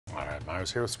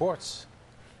Myers here with sports.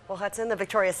 Well, Hudson, the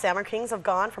Victoria Salmon Kings have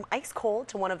gone from ice cold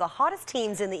to one of the hottest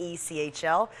teams in the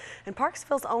ECHL. And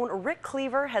Parksville's own Rick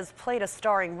Cleaver has played a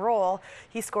starring role.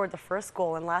 He scored the first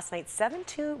goal in last night's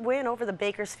 7-2 win over the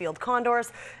Bakersfield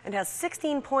Condors and has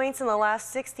 16 points in the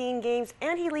last 16 games.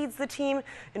 And he leads the team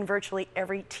in virtually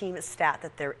every team stat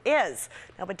that there is.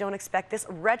 Now, but don't expect this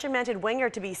regimented winger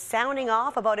to be sounding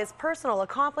off about his personal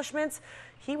accomplishments.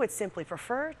 He would simply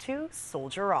prefer to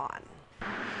soldier on.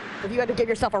 If you had to give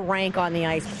yourself a rank on the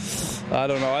ice? I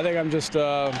don't know. I think I'm just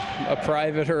a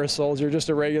private or a soldier, just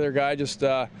a regular guy, just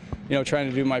trying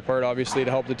to do my part, obviously,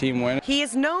 to help the team win. He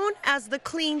is known as the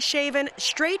clean-shaven,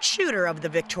 straight shooter of the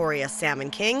Victoria Salmon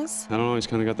Kings. I don't know, he's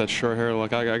kind of got that short hair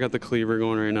look. I got the cleaver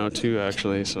going right now too,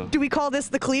 actually. So. Do we call this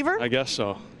the Cleaver? I guess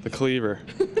so, the Cleaver.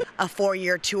 A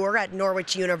 4-year tour at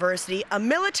Norwich University, a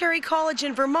military college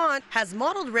in Vermont, has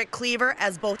modeled Rick Cleaver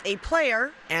as both a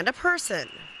player and a person.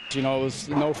 You know, it was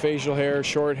no facial hair,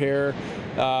 short hair,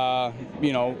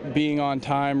 being on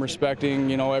time,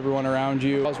 respecting, everyone around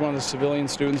you. I was one of the civilian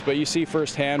students, but you see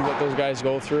firsthand what those guys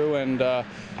go through, and,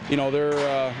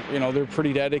 they're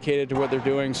pretty dedicated to what they're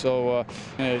doing. So,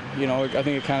 I think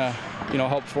it kind of,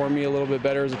 helped form me a little bit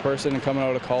better as a person, and coming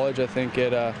out of college, I think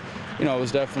it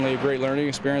was definitely a great learning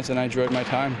experience, and I enjoyed my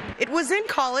time. It was in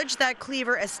college that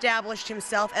Cleaver established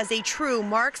himself as a true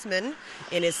marksman.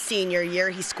 In his senior year,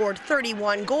 he scored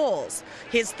 31 goals.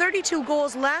 His 32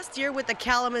 goals last year with the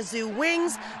Kalamazoo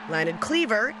Wings landed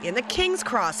Cleaver in the Kings'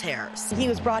 crosshairs. He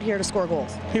was brought here to score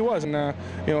goals. He was, and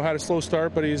had a slow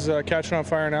start, but he's catching on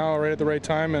fire now, right at the right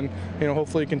time, and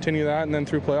hopefully continue that, and then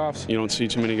through playoffs. You don't see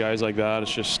too many guys like that.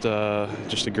 It's just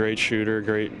a great shooter,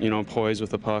 great poise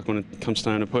with the puck when it comes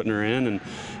time to putting her in. And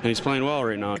he's playing well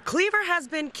right now. Cleaver has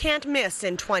been can't miss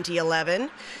in 2011.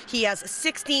 He has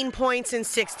 16 points in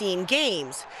 16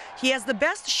 games. He has the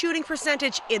best shooting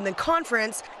percentage in the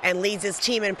conference and leads his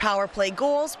team in power play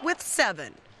goals with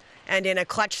 7. And in a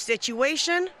clutch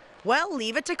situation, well,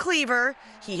 leave it to Cleaver.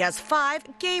 He has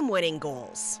 5 game-winning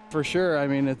goals. For sure. I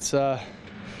mean, it's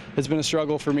been a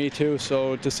struggle for me too.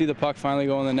 So to see the puck finally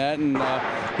go in the net and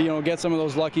get some of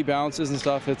those lucky bounces and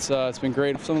stuff, it's been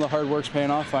great. Some of the hard work's paying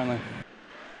off finally.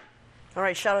 All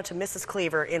right, shout out to Mrs.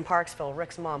 Cleaver in Parksville,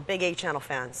 Rick's mom, big A Channel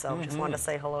fan. So just wanted to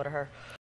say hello to her.